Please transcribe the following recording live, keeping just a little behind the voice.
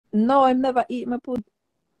No, I'm never eat my food.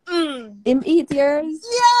 Him eat yours.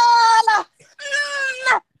 Yeah.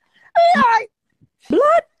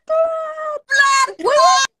 Blood.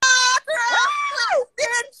 What?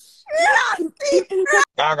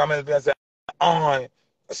 I come and say, oh,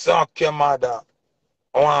 suck your mother.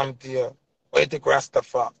 I want to. Wait, take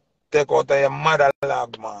Rastafari. Take out your mother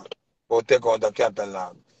log, man. Go take out the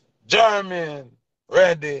catalog. German,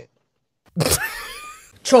 ready.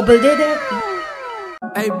 Trouble did it.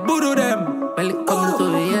 Hey, Buju them. Welcome to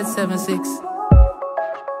the 876.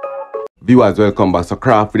 Viewers, welcome back. So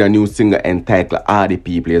Kraff with a new single entitled Audi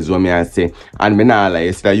People, is what me I say. And me nah lie,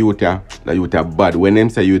 it's the youth are bad. When them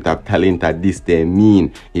say youth have talent, this they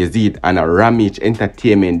mean. You see it, and a Ramage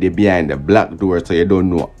Entertainment, they behind the black door, so you don't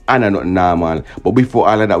know. And not normal. But before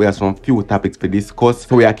all of that, we have some few topics to discuss.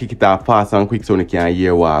 So we are kick it off fast and quick so you can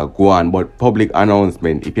hear what go on. But public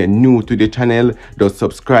announcement, if you're new to the channel, just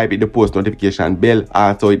subscribe, hit the post notification bell,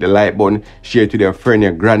 also hit the like button, share to your friend,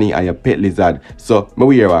 your granny, and your pet lizard. So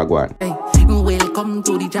me hear what go on. Hey, welcome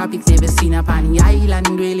to the tropics, never seen up on the island,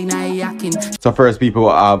 really not yakking. So first, people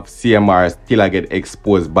have CMR still get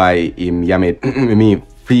exposed by him, me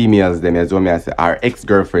females them as well me I say, our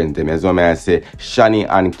ex-girlfriends them as well me I say, Shani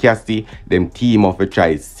and Cassie, them team of a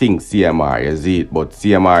try sing CMR, you see it, but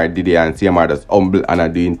CMR did it and CMR just humble and are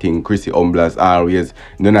doing thing, Chrissy humble as always.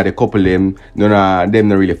 None of the couple them, none of them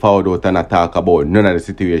not really found out and talk about none of the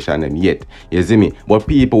situation them yet, you see me. But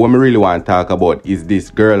people, what me really want to talk about is this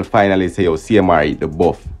girl finally say, oh, CMR eat the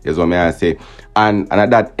buff, is what me I say. And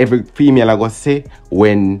that every female I go say,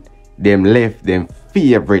 when them left them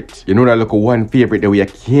favorite, you know that look one favorite that we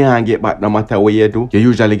can't get back no matter what you do. You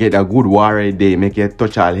usually get a good warrior day, make you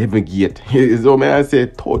touch all heavy gate. So man I say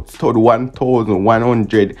touch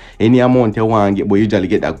 1,100 any amount you want to get, but you usually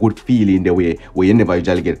get a good feeling the way where you never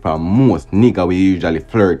usually get from most nigga we usually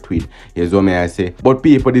flirt with. Is what I say. But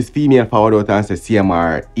people, this female forward out and say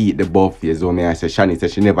CMR eat the buff. Is what I say. Shani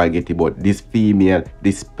said she never get it, but this female,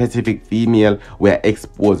 this specific female where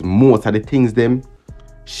exposed most of the things them.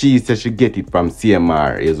 She said she get it from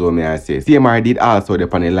CMR, is what I say. CMR did also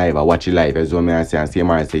depend on the live, I watch it live, is what I say. And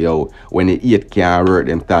CMR say, yo, when they eat can't hurt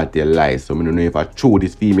them start their lies. So I don't know if I true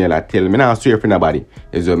this female I tell me not swear for nobody,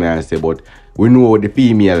 is what I say. But we know the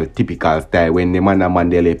female typical style when the man and man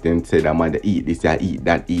they left and say that man they eat this, eat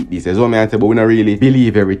that, eat this. Is what I say, but we don't really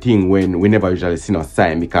believe everything when we never usually see no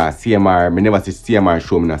sign, because CMR, me never see CMR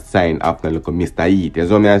show me no sign after look at Mr. Eat.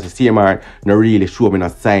 Is what I say, CMR no really show me no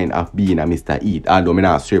sign of being a Mr. Eat, although me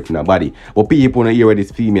not swear for nobody. But people don't hear what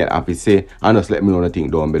this female have to say, and just let me know the thing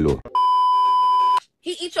down below.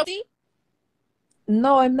 He eat your tea?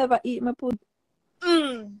 No, I'm never eat my food.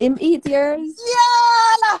 Him eat yours.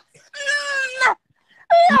 Yeah.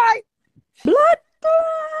 Blood.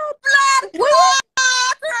 What?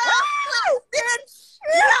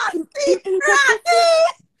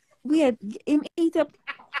 Weird. Him eat up.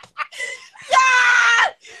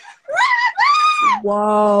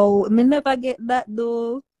 Wow, me never get that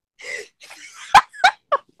though.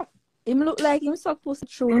 Him look like him supposed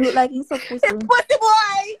to. Him look like him supposed to. Pussy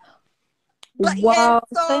boy. But Wow,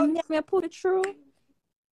 yeah, so me put it through.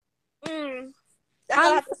 That's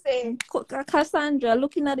all I have to say. Cassandra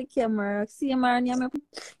looking at the camera, CMR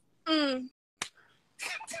and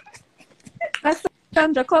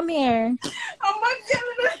Cassandra, come here. Oh my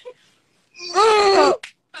goodness. So,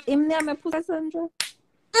 him name me put Cassandra.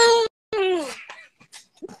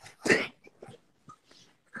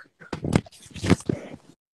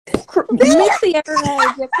 Me see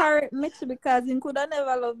your current me too, because he could have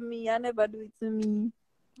never loved me. I never do it to me.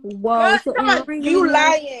 Wow, so come on, really, you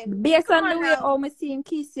lying. Based on the way how me see him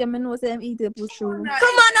kiss you, I know say him eat the push. Come on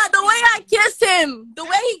now, the way I kissed him, the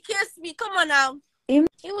way he kissed me, come on now. Him?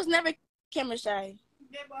 He was never camera shy.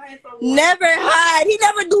 Never hide. He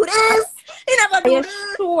never do this. He never do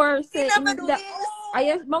this. Sure, say He never do this. I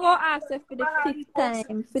just I'm gonna ask you for the fifth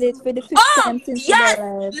time. For the fifth time since yes. you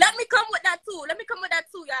alive. Let me come with that too.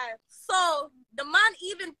 Guys. So the man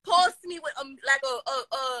even posts me with like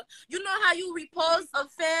a you know how you repost a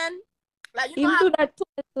fan? Like you know how do that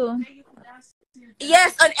too.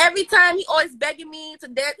 yes, and every time he always begging me to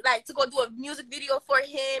go do a music video for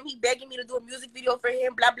him. He begging me to do a music video for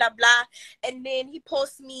him, blah blah blah. And then he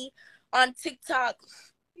posts me on TikTok.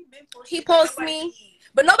 He posts me,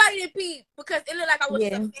 but nobody did peep because it looked like I was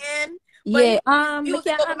just a fan. Yeah, he was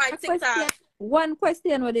over my TikTok. One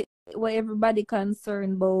question what everybody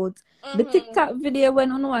concerned about the TikTok video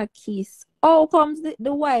when on a kiss. How comes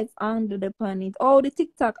the wife angle upon it? Oh, the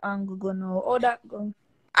TikTok angle go now. Oh, that go.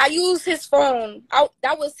 I use his phone.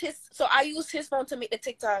 So I use his phone to make the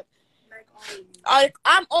TikTok.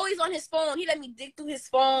 I'm always on his phone. He let me dig through his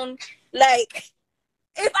phone. Like,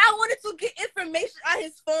 if I to get information on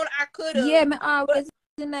his phone, I could have. Yeah, me always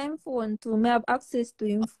in him phone too. Me have access to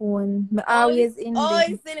him phone. Me always in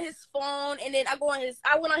always in his phone, and then I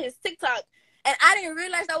went on his TikTok, and I didn't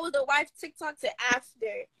realize that was the wife's TikTok till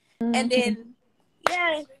after. And then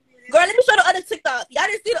yeah. Girl, let me show the other TikTok. Y'all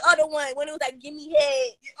didn't see the other one when it was like, give me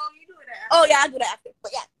head. Oh, you do that after. Oh, yeah, I do that after.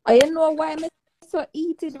 But yeah. Oh, you know why I'm so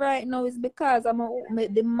eating right now is because I'm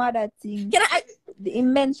the mother thing. He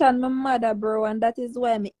mentioned my mother, bro, and that is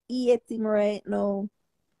why I'm eating right now.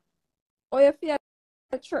 Oh, you feel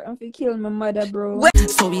threatened to kill my mother, bro.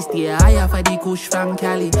 So we stay higher for the kush from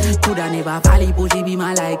Cali. Coulda never valley, but she be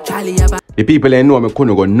my like Charlie. The people that know me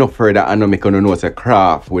couldn't go no further and no me couldn't know say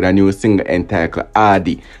Kraff with a new single entitled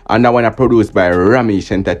Audi. And that one is produced by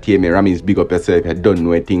Ramesh Entertainment. Ramesh, big up yourself if you don't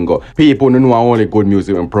know a thing. People don't know only good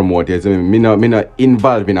music and promote it. So me not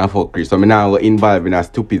involved in a fuckery. So me not involved in a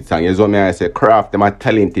stupid song. You know me I say Kraff, them are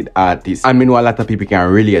talented artists. And me know a lot of people can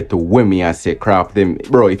relate to when me I say Kraff them.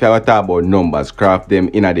 Bro, if you ever talk about numbers, Kraff them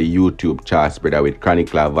in the YouTube charts, brother, with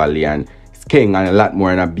Chronicler Valley and King and a lot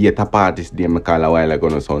more, and a beta parties they me call a while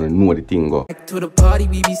ago, so I know the thing go. To the party,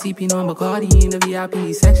 we be sipping on Bacardi in the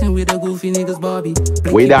VIP section with the goofy niggas Bobby.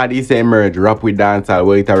 We that this emerge rap with dancehall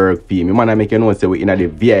where it a work for me. Man I make you know say we in the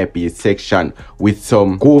VIP section with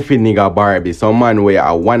some goofy nigga Barbie. Some man where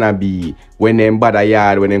I wanna be when them bad a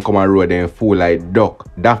yard, when them come on road, them fool like duck,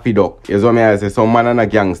 daffy duck. You know me I say some man and a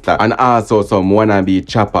gangster, and also some wanna be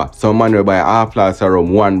chopper. Some man will buy half glass of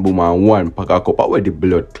rum, one boom and one pack of cup. Where the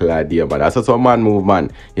blood clad here, man. That's how some man move, man.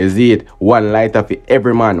 You see it, one lighter for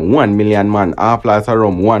every man, 1 million man, half glass of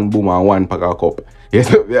rum, one boom and one pack of cup. You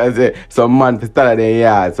know me I say some man to start their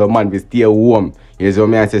yard, some man to stay home. You know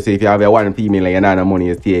me I say so if you have a one female and you not no money,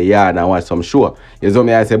 you stay yard and watch some show. You know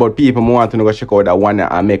me I say but people want to go check out that one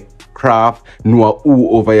and make Kraff know who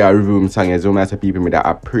over your room song. You know me I say people that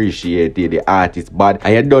appreciate the artist bad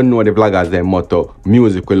and you don't know the vloggers their motto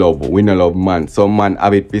music we love, we no love man. Some man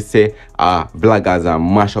have it to say vloggers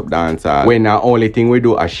and mash up dancer. When the only thing we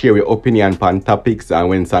do is share your opinion on topics, and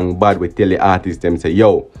when song bad we tell the artist them say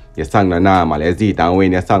yo your song not normal, is it? And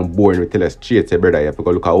when your song boring, we tell us straight, say brother, you have to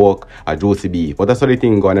go look at work, a juicy beef. But that's how the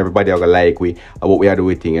thing go, and everybody are gonna like what we are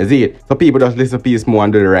doing thing, is it? So people just listen peace more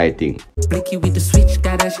and do the right thing. Blicky with the switch,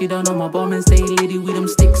 got that shit on my bum and stay lady with them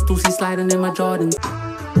sticks, to see sliding in my Jordan.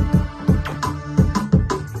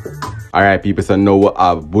 Alright people, so now we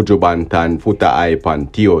have Buju Banton, Foota Hype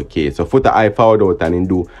and TOK. So Foota Hype found out and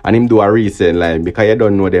him do a recent line because you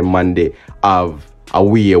don't know them man they have a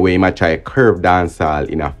way where you try curve dancehall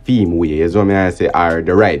in a theme way. You know me I say are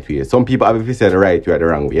the right way. Some people have if you say the right way or the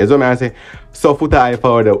wrong way. You know me I say so Foota Hype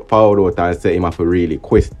found out and say him have to really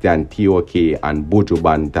question TOK and Buju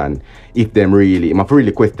Banton if them really him have to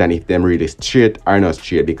really question if them really straight or not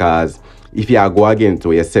straight, because if you go against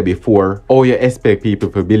what you said before, or you expect people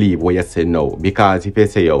to believe what you say now. Because if you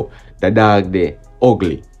say, yo, the dog they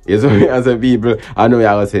ugly. You know me as a people, I know you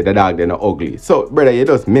all say the dog they not ugly. So, brother, you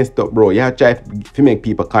just messed up, bro. You have to try to make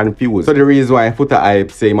people confused. So the reason why Foota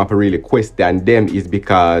Hype say I really question them is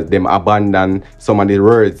because them abandon some of the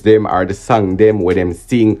words, them are the song them where them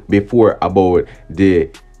sing before about the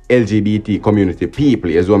LGBT community people.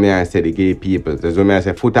 You know me I say the gay people. You know me I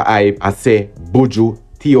say Foota Hype, I say Buju,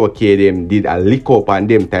 TOK them did a lick up on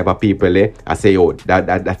them type of people I say yo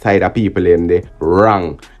that side of people them they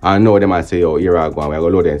wrong. And now them I say yo here I go and we are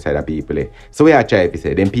gonna load them side of people So we are trying to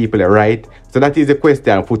say them people are right. So that is the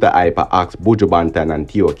question Foota Hype ask Buju Banton and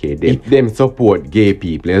TOK them. If them support gay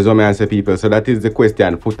people, you know me I say people, so that is the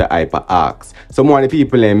question Foota Hype asks. Some more of the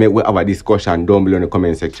people make we have a discussion down below in the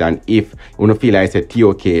comment section if you don't feel like say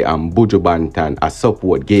TOK and Buju Banton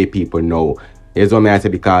support gay people now. You know me I say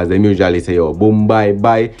because they usually say yo boom bye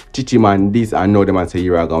bye chichi man this, and now them and say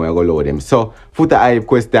here I go and we go load them. So Foota Hype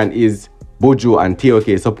question is Buju and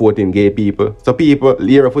TOK supporting gay people. So people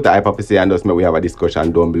hear Foota Hype have to say and just we have a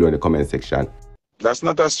discussion down below in the comment section. That's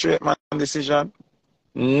not a straight man decision.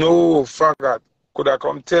 No faggot could have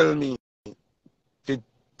come tell me to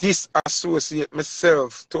disassociate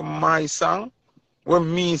myself to my song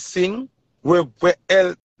when me sing, will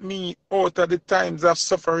help me out of the times of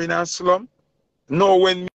suffering and slum. No,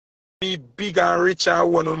 when me big and rich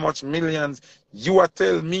and won much millions, you are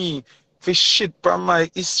tell me for shit for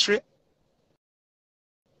my history?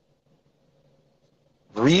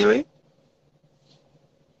 Really?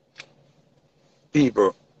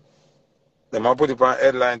 People, they might put it on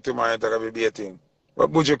headline tomorrow to be a thing.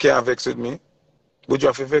 But Buju can't vex with me. Buju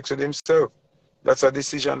have to vex with himself. That's a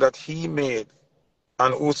decision that he made.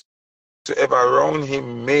 And whosoever around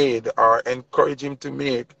him made or encouraged him to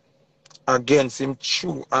make against him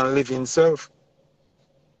true and live himself.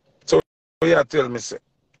 So yeah, tell me say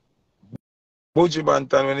Buju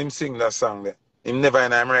Banton, when him sing that song there, him never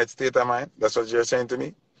in him right state of mind. That's what you're saying to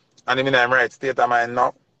me. And him in him right state of mind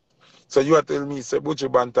now. So you are telling me, say Buju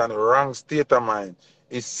Banton, wrong state of mind,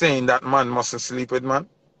 is saying that man mustn't sleep with man.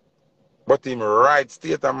 But him right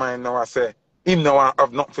state of mind now, I say, him now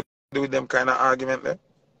have nothing to do with them kind of argument there.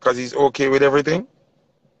 Because he's okay with everything.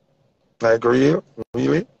 Like real,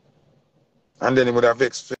 really. And then he would have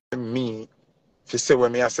vexed for me if you say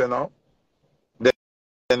what me I say now.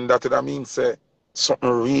 Then that would mean say something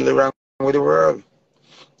really wrong with the world.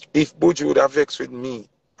 If Buju would have vexed with me,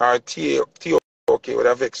 or TOK would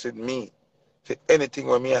have vexed with me, for anything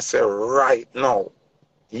with me I say right now,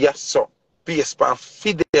 yes sir, based on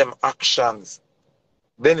feed them actions,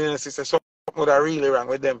 then you say something would have really wrong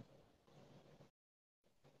with them.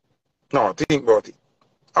 No, think about it.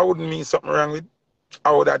 I wouldn't mean something wrong with.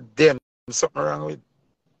 I would have them something wrong with.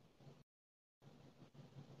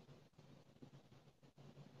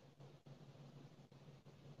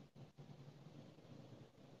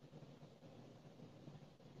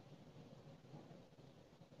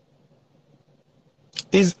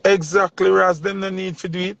 Is exactly as them no need to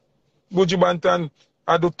do it. Buju Banton,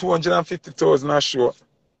 I do 250,000 a show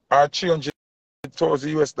or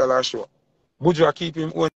 300,000 US dollar a show. Buju I keep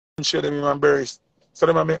him own show them in my berries. So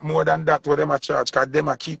them a make more than that what them a charge because them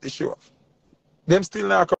a keep the show. Them still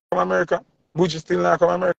not come America. Buju still not come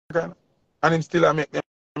America. And him still a make them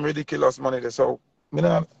ridiculous money there. So me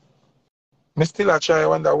still a try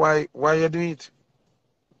wonder why you do it.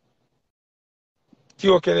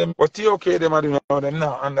 TOK them, but TOK them I do not them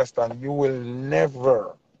not understand. You will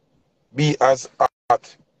never be as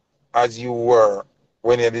hot as you were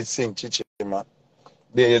when you did sing Chichi, man.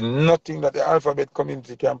 There is nothing that the alphabet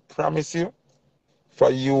community can promise you for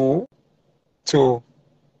you to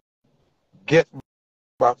get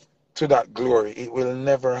back to that glory. It will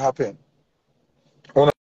never happen. You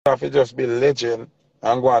have to just be legend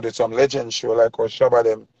and go and do some legend show like how Shabba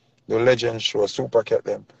them do legend show, Super Cat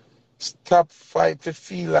them. Stop fight to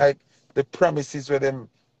feel like the promises with them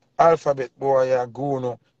alphabet boy are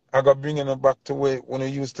going. I got bringing them back to where when you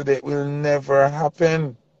used today. It will never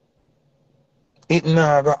happen. It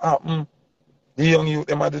never happen. The young youth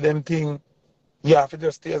them do them thing. You have to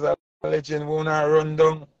just stay as a legend when I run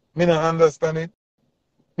down. Me not understand it.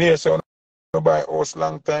 Me so I buy house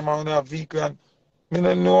long time I have vehicle and me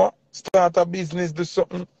not know. Start a business, do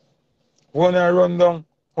something. When I run down,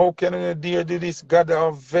 how can you dare do this? God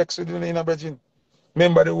have vex with you in a virgin.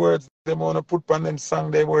 Remember the words they want to put on them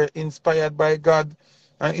song, they were inspired by God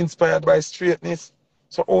and inspired by straightness.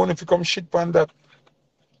 So only if you come shit on that.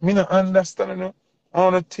 Me not understand, you know.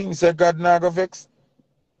 All the things that God not go vex.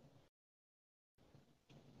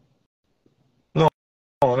 No,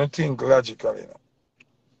 I don't think logically, you know.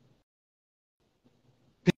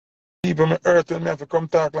 People me hurt when me have to come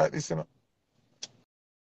talk like this, you know.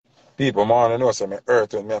 People want to know so me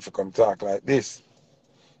hurt when me have to come talk like this.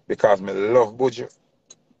 Because me love Buju.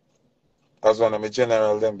 As one of my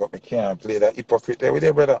general them, but me can't play that hypocrite there with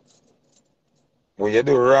their brother. When you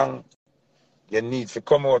do wrong, you need to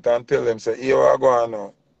come out and tell them, say, yo, I go on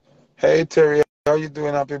now. Hey Terry, how you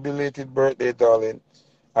doing? Happy belated birthday, darling.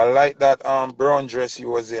 I like that brown dress you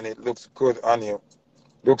was in. It looks good on you.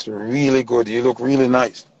 Looks really good. You look really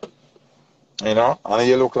nice. You know? And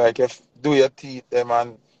you look like if do your teeth them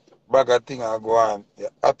and bag of thing and go on. You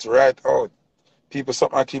act right out. People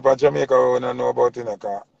something I keep at Jamaica who don't know about it in a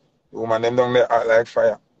car. The woman them down there act like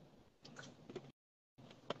fire.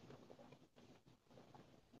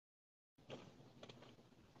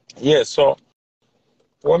 Yeah, so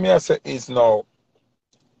what me I say is now,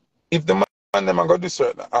 if the man them are going to do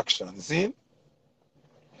certain action, see?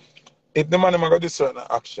 If the man them are going to do certain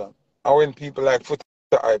action, and when people like foot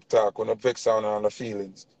the hype talk, when they vex on the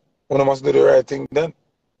feelings, one must do the right thing then.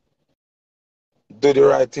 Do the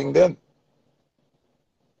right thing then.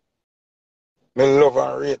 Me love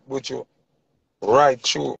and rate Buju right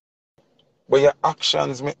through. But your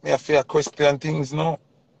actions make me a fair question things now.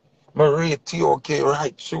 Me rate TOK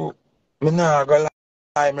right through. Me nah go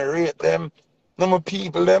lie, me rate them. No more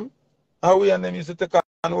people them. How we and them used to take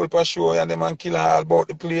on hold for show and them and kill all about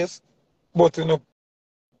the place. But you know,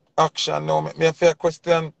 action now make me a fair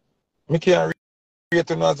question. Me can't rate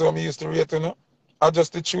you as how me used to rate you know. I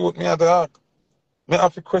just the truth me a talk. Me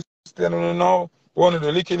have to question you now. One of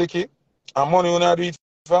the licky. And money when I do it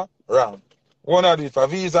for wrong. One I do it for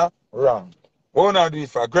Visa, wrong. One I do it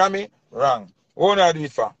for Grammy, wrong. One I do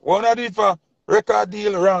it for record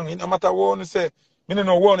deal, wrong. It no matter what you say. Me no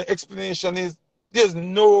know one explanation is there's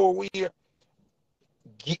no way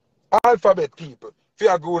alphabet people, if you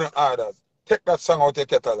are going to orders, take that song out of your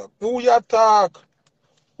catalog. Who you talk?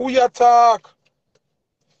 Who you talk?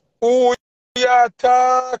 Who you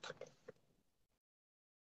talk.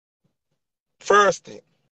 First thing,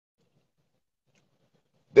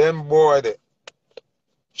 them boy they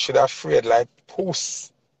should have afraid like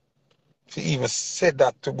puss to even say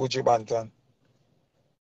that to Buju Banton.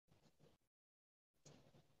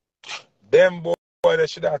 Them boy they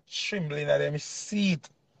should have trembling at them seat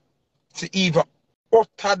to even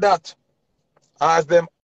utter that as them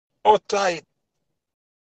utter it.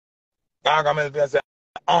 Gargamel say,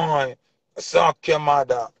 oh, suck your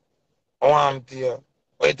mother. OMG.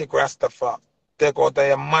 Where take Rastafari? Take out of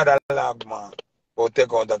your mother log, man. Or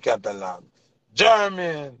take out the catalog.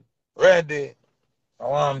 German, ready. I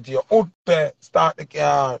want you out start the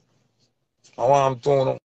car. I want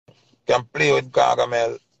to can play with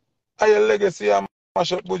Gargamel. Are your legacy I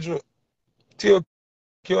mash up Buju? TOK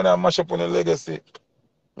you mash up on the legacy.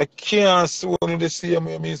 I can't sue on the same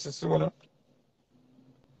way I used to sue on.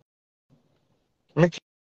 I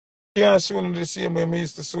can't sue on the same way I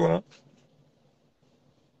used to sue on.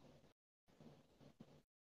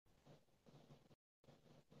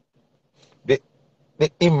 The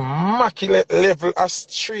immaculate level of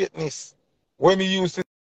straightness when we used to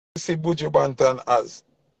see Buju Banton as.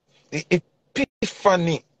 The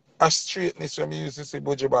epiphany of straightness when we used to see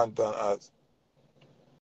Buju Banton as.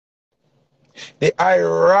 The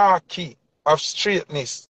hierarchy of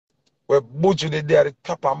straightness where Buju did there at the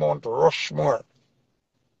top of Mount Rushmore.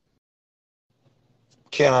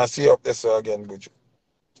 Can I see up this again, Buju?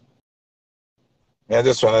 I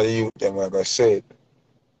just want the youth them like I said.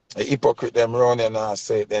 The hypocrite them round and I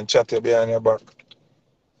say it, then chat you behind your back.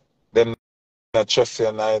 Them not trust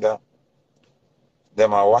you neither.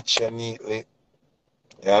 Them are watch you neatly.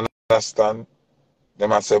 You understand?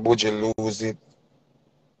 Them a say Buju lose it.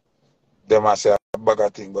 Them a say a bag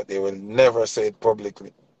of thing, but they will never say it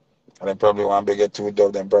publicly. And they probably want to get two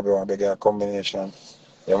dub, them probably want to get a combination.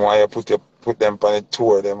 They want you put them on a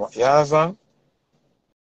tour. Them, you understand?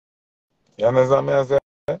 You understand me I say?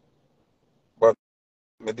 But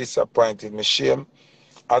me disappointed, me shame.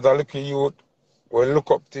 As a little youth, we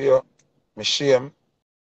look up to you, me shame.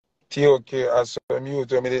 TOK as some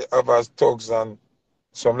youth when me have as thugs and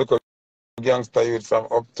some little gangster youth from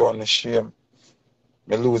uptown, me shame.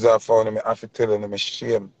 Me lose our phone, me have to tell them, me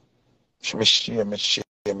shame. Me shame, me shame,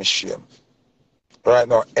 me shame. Right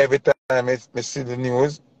now, every time me see the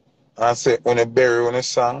news and say, when you bury on a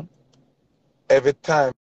song, every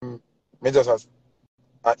time me just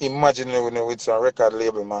I imagine with some record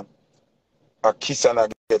label, man. A kiss and I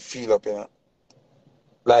get feel up, you know.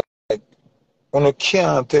 Like when you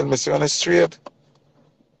can't tell me say on the street,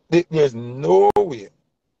 there's no way.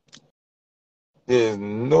 There's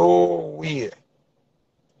no way.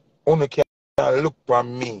 When you can't look for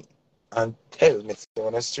me and tell me say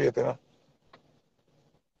on the street, you know.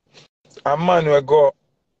 A man will go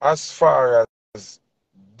as far as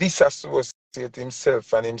disassociate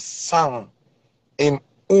himself and him song, him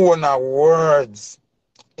own words,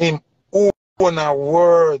 him own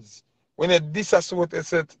words. When you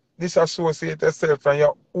disassociate yourself from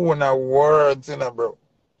your own words, you know, bro.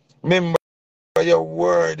 Remember, your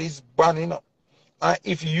word is banned, you know. And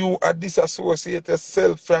if you are disassociate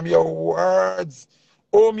yourself from your words,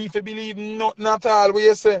 oh, me if you believe nothing at all what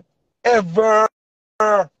you say, ever.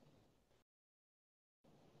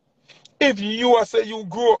 If you are say you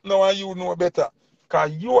grew up now and you know better,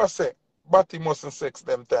 because you are say Batty mustn't sex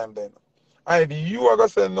them time then. And if you are going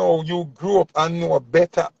to say no, you grew up and know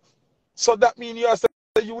better. So that means you are say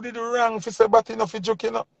you did wrong for say Batty no for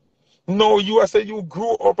joking. No, you are say you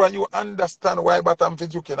grew up and you understand why Batty for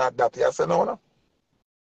joking at that. You say no, no.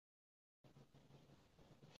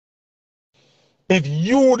 If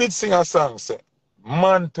you did sing a song, say,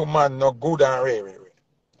 man to man, no good and rare.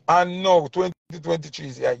 And now, 2023,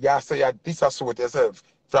 you say you disassociate yourself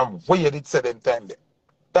from where you did say them time there.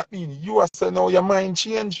 That means you are say now your mind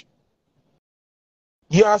change.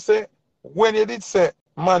 You are say, when you did say,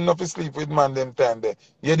 man not to sleep with man them time there,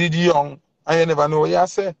 you did young and you never know what you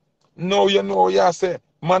say. Now you know what you say.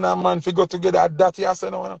 Man and man figure together at that you say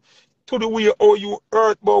no. To the way how you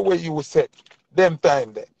hurt but where you said them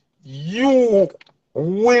time there. You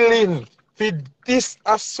willing to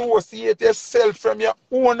disassociate yourself from your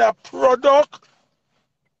own product.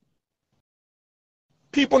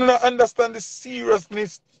 People do not understand the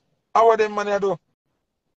seriousness of what them man do.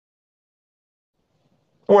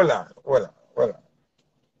 Well on.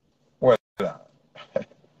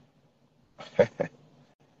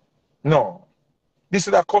 No. This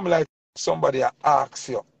is that come like somebody asks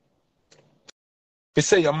you. You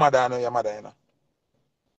say your mother, I know your mother, you know.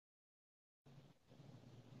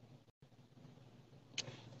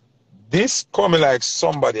 This coming like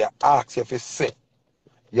somebody asks you if you say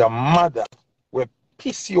your mother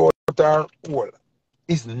piss you out her hole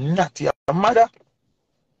is not your mother.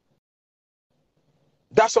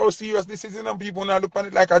 That's how serious this is, and people now look at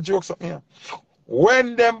it like a joke. Something here.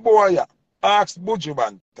 When them boy ask Buju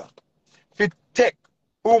Banton to take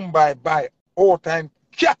by all time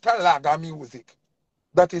catalog of music,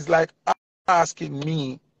 that is like asking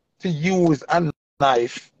me to use a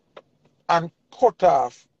knife and cut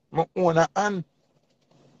off my own hand.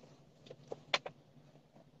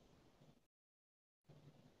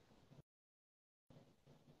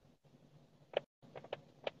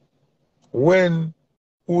 When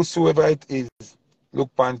whosoever it is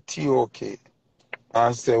look on TOK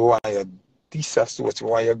and say, why you disassociate,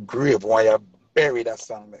 why you grave, why you bury that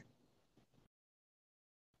song there.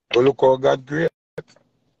 But look how God great.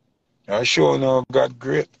 I sure know God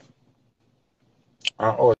great.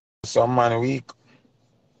 And oh, some man weak.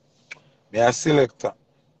 Me a selector.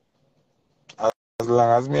 As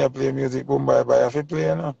long as me I play music, boom bye bye, I have to play,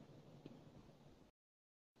 you know.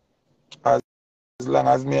 As long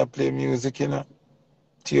as me I play music, you know.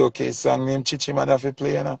 TOK song name Chichi man, I have to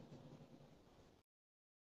play, you know.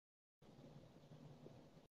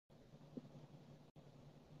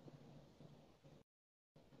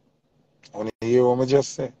 Only hear what I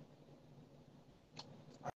just say.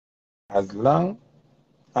 As long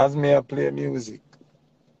as me I play music,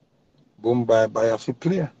 boom bye bye, I have to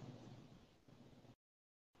play.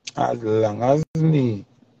 As long as me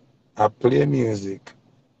I play music,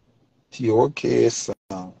 TOK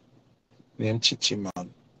song name Chichi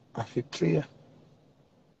man, I have to play.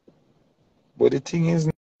 But the thing is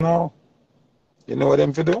now, you know what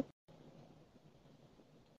them to do?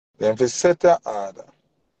 Them to set a order.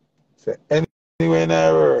 Say anywhere in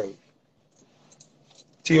the world,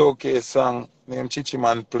 TOK song name Chichi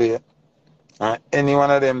man play, and any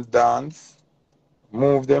one of them dance,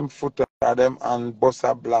 move them foot at them and bust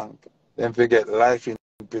a blank, them to get life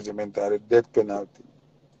imprisonment or the death penalty.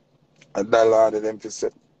 And that order them to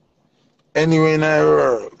set. Anywhere in the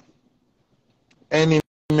world, any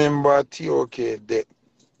member of TOK dead,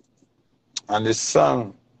 and the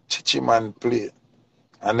song Chichi man play,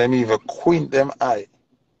 and them even quint them eye,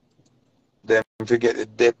 them to get the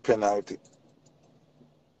death penalty.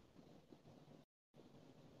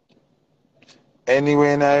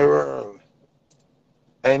 Anywhere in the world,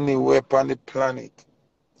 anywhere on the planet,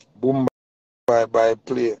 boom by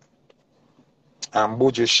play, and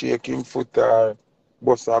Buju shake him foot or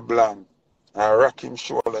bust a blank and rock him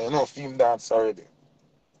shoulder, you know, film dance already.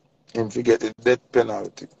 Him to get the death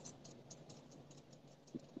penalty.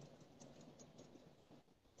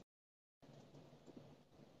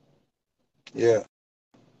 Yeah.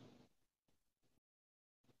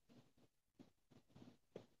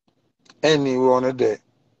 Anyone of there,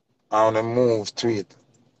 I want to move to it.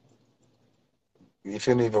 If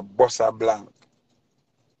you need a bust a blank.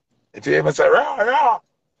 If you even say, rah, rah,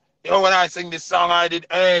 you know, when I sing this song, I did,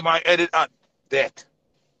 hey, my edit at that.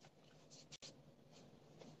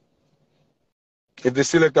 If the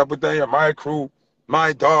selector put on here, my crew,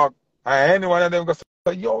 my dog, and any one of them go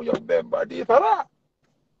say, yo, member, this, rah,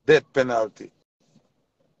 death penalty.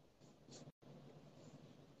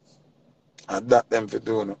 And that them for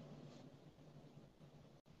doing it.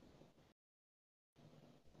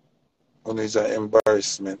 Only is an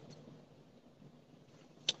embarrassment.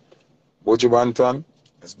 Buju Banton,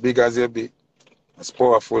 as big as you be, as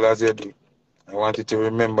powerful as you be, I want you to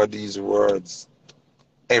remember these words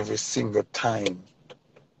every single time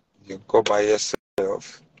you go by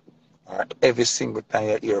yourself, or every single time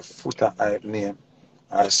you hear Footer Hype name,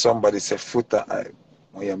 or somebody say Footer Hype,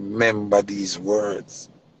 when you remember these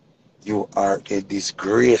words, you are a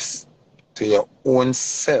disgrace to your own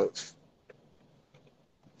self.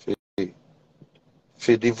 If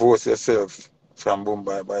you divorce yourself from Boom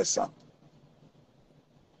Bye Bye song.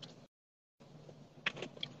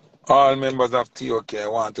 All members of TOK, I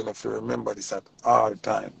want to know if you remember this at all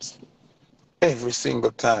times. Every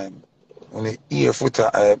single time when you hear Footer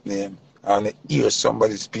Hype name, and you hear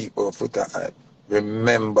somebody's people Footer Hype,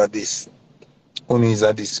 remember this. Only is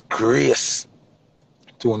a disgrace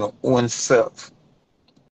to your own self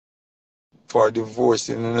for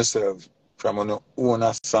divorcing yourself from your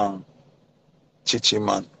own song, Chichi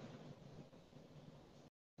man.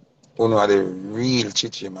 You know the real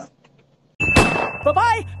Chichi man.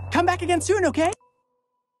 Bye-bye. Come back again soon, okay?